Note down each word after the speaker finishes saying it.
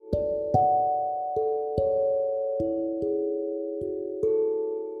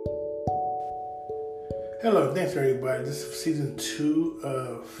Hello, thanks everybody. This is season 2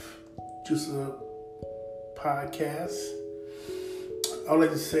 of Juice Up Podcast. I would like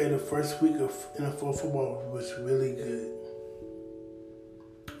to say the first week of NFL football was really good.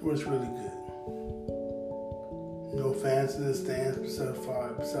 It was really good. No fans in the stands except for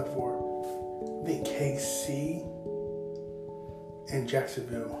I think KC and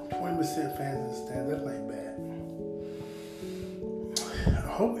Jacksonville. 20% fans in the stands. That's not bad. I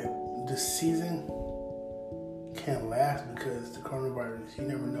hope this season can't last because the coronavirus, you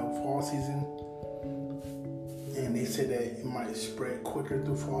never know, fall season, and they said that it might spread quicker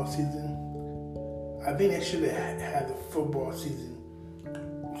through fall season. I think they should have had the football season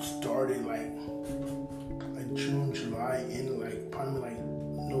started like June, July, and probably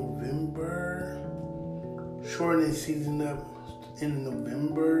November. Shorten the season up in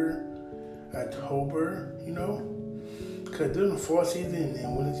November, October, because during the fall season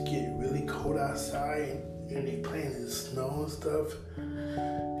and when it's getting really cold outside and they playing in the snow and stuff,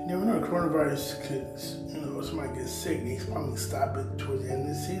 you never know, the coronavirus could, somebody gets sick, they probably stop it towards the end of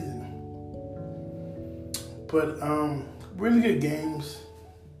the season. But really good games.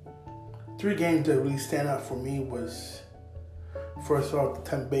 3 games that really stand out for me was, first off, the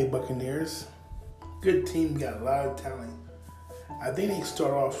Tampa Bay Buccaneers. Good team, got a lot of talent. I think they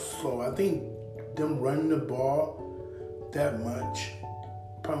start off slow. I think them running the ball that much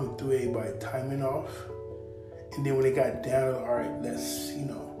probably threw everybody timing off. And then when they got down, all right, let's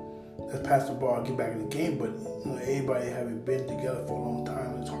pass the ball and get back in the game. But everybody having been together for a long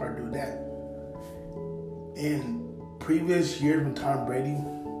time, it's hard to do that. In previous years when Tom Brady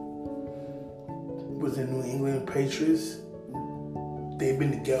was in New England Patriots, they've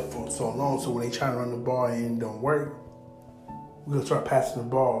been together for so long. So when they try to run the ball and it don't work, we're gonna start passing the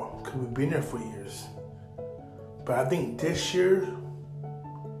ball because we've been there for years. But I think this year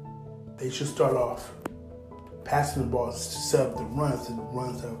they should start off passing the ball instead of the runs and the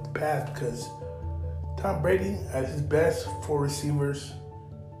runs of the pass, because Tom Brady at his best, 4 receivers,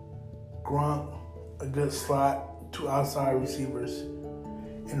 Gronk, a good slot, 2 outside receivers,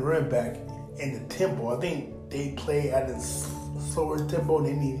 and the running back, and the tempo. I think they play at a slower tempo.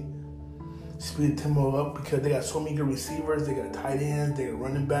 They need to speed the tempo up because they got so many good receivers. They got tight ends, they got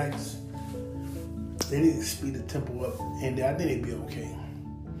running backs. They need to speed the tempo up, and I think they'd be okay.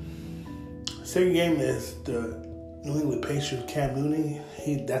 Second game is the New England Patriots. Cam Newton,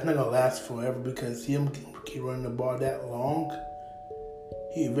 that's not going to last forever because he keep running the ball that long.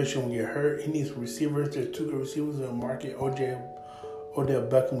 He eventually will get hurt. He needs receivers. There's 2 good receivers in the market, Odell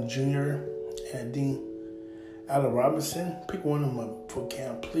Beckham Jr. and Dean Allen Robinson. Pick one of them up for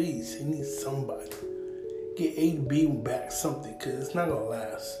Cam, please. He needs somebody. Get A to B back, something, because it's not going to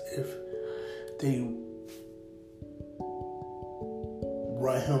last if they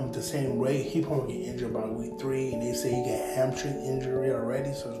run him the same rate. He probably get injured by week 3, and they say he got hamstring injury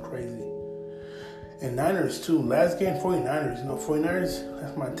already, so it's crazy. And Niners too. Last game, 49ers. 49ers,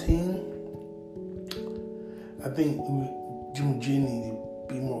 that's my team. I think Jimmy G needs to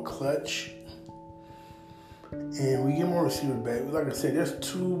be more clutch, and we get more receivers back. Like I said, there's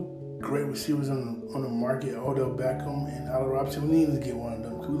 2 great receivers on the market, Odell Beckham and Allen Robinson. We need to get one of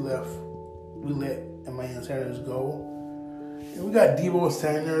them. We let Emmanuel Sanders go. And we got Deebo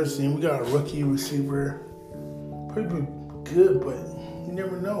Sanders, and we got a rookie receiver. Pretty good, but you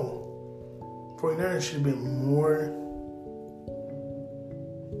never know. 49ers should have been more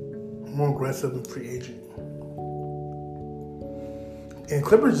aggressive and free agent. And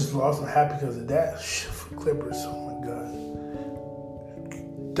Clippers just lost. I'm happy because of that. Clippers, oh my God.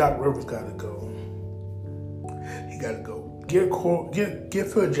 Doc Rivers got to go. He got to go. Get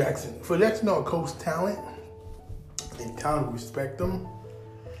Phil Jackson. Phil Jackson don't coach talent. And talent, respect them.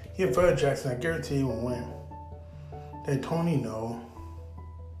 Get Phil Jackson. I guarantee he will win. Then Tony, no.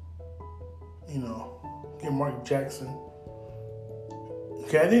 Get Mark Jackson.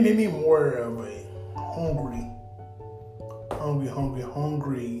 Okay, I think they need more of a hungry,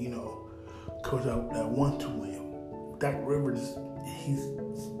 coach that wants to win. Doc Rivers,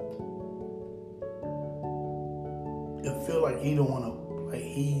 it feel like he don't want to,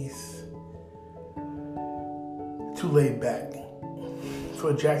 he's too laid back.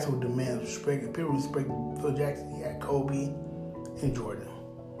 Phil Jackson would demand respect. If people respect Phil Jackson, he had Kobe and Jordan,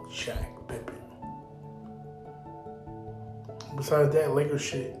 Shaq, Pippen. Besides that, Lakers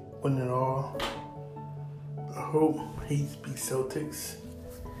shit winning it all. I hope Heat beat Celtics.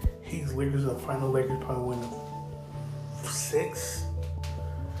 Heat's Lakers in the final. Lakers probably win 6.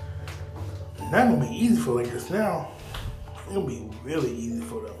 Not gonna be easy for Lakers now. It'll be really easy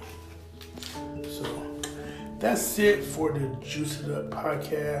for them. So that's it for the Juice It Up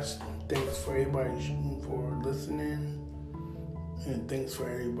podcast. thanks for everybody for listening. And thanks for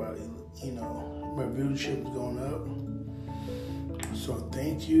everybody. My viewership is going up. So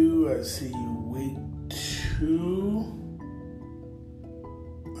thank you. I see you week 2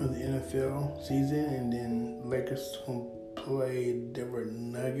 of the NFL season. And then Lakers going to play Denver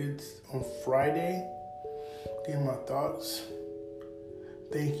Nuggets on Friday. These are my thoughts.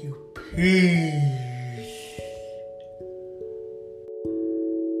 Thank you. Peace.